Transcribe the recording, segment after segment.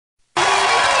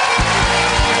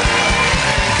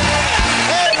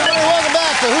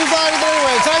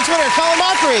winner, Colin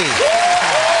Mockery.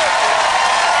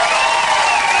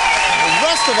 The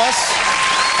rest of us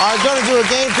are going to do a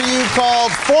game for you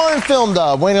called Foreign Film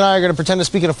Dub. Wayne and I are going to pretend to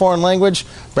speak in a foreign language.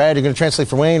 Brad, you're going to translate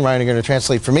for Wayne. Ryan, you're going to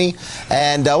translate for me.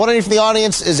 And what I need from the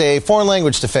audience is a foreign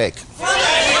language to fake.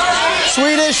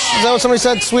 Swedish? Is that what somebody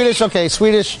said? Swedish? Okay,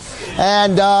 Swedish.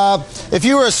 And if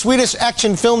you were a Swedish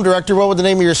action film director, what would the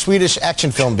name of your Swedish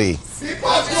action film be?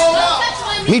 Meatballs blow up.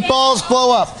 Meatballs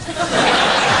blow up.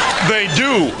 They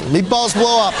do. Meatballs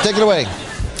blow up. Take it away.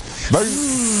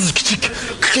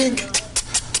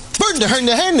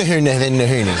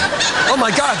 Oh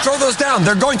my God, throw those down.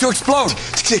 They're going to explode.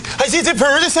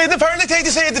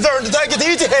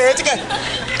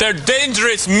 They're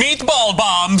dangerous meatball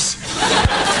bombs.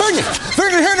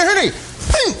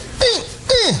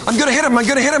 I'm gonna hit him, I'm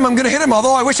gonna hit him, I'm gonna hit him,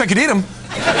 although I wish I could hit him.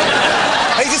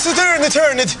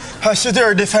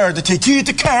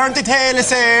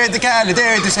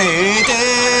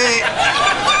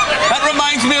 That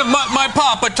reminds me of my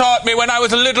papa taught me when I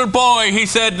was a little boy. He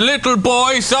said, "Little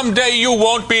boy, someday you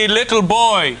won't be little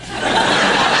boy."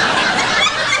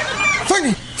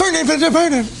 Quick.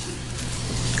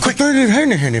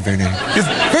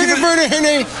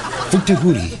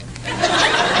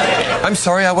 I'm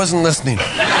sorry, I wasn't listening.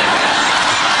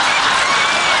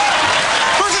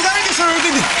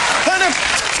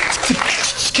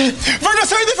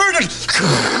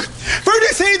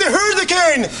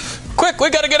 Quick, we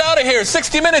gotta get out of here.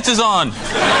 60 Minutes is on.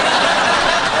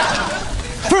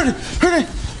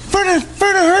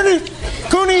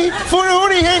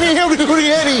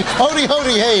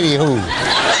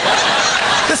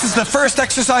 This is the first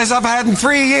exercise I've had in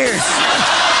 3 years.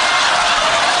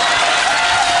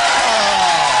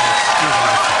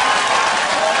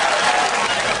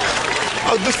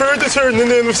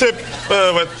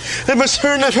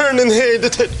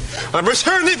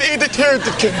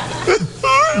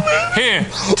 Here,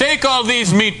 take all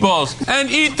these meatballs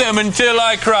and eat them until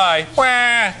I cry.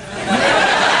 Wah.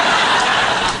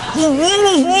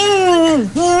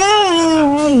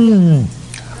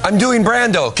 I'm doing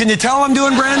Brando. Can you tell I'm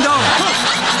doing Brando?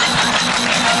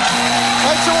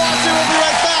 Thanks for watching. We'll be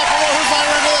right back.